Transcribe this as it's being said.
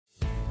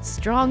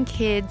Strong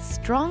kids,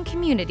 strong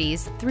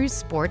communities through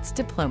sports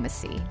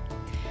diplomacy.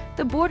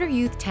 The Border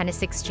Youth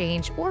Tennis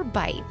Exchange, or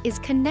BYTE, is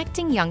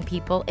connecting young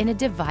people in a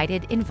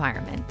divided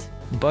environment.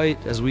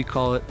 BYTE, as we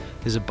call it,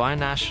 is a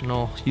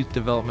binational youth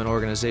development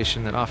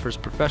organization that offers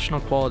professional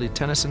quality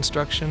tennis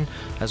instruction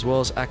as well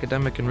as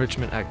academic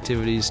enrichment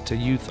activities to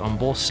youth on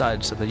both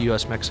sides of the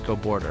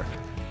U.S.-Mexico border.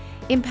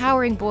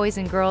 Empowering boys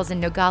and girls in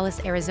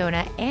Nogales,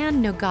 Arizona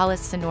and Nogales,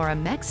 Sonora,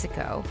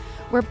 Mexico,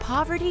 where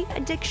poverty,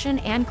 addiction,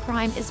 and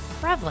crime is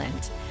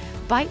prevalent,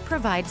 BYTE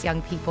provides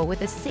young people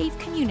with a safe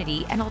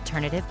community and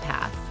alternative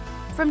path.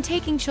 From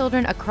taking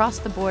children across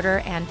the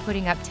border and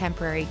putting up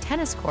temporary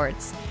tennis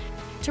courts,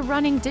 to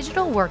running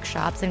digital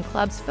workshops and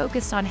clubs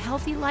focused on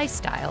healthy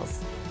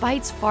lifestyles,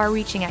 BYTE's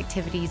far-reaching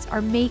activities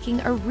are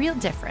making a real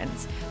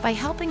difference by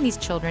helping these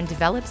children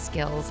develop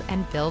skills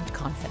and build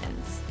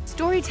confidence.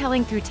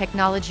 Storytelling through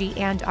technology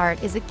and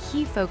art is a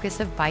key focus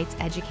of BYTE's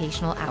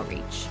educational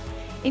outreach,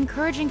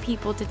 encouraging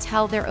people to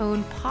tell their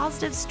own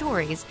positive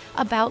stories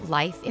about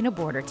life in a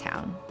border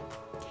town.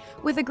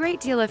 With a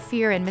great deal of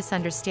fear and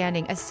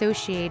misunderstanding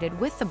associated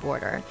with the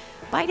border,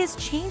 BYTE is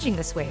changing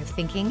this way of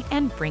thinking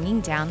and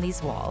bringing down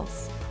these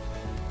walls.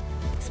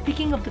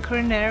 Speaking of the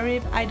current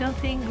narrative, I don't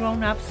think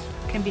grown-ups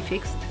can be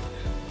fixed.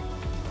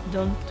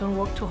 Don't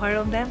work too hard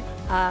on them,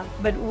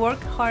 but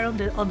work hard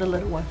on the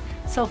little one.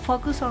 So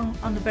focus on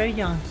the very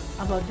young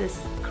about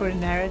this current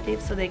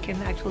narrative so they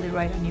can actually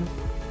write a new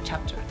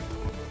chapter.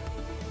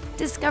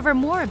 Discover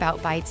more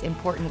about BYTE's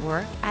important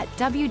work at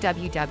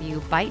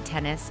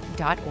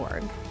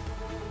www.bytetennis.org.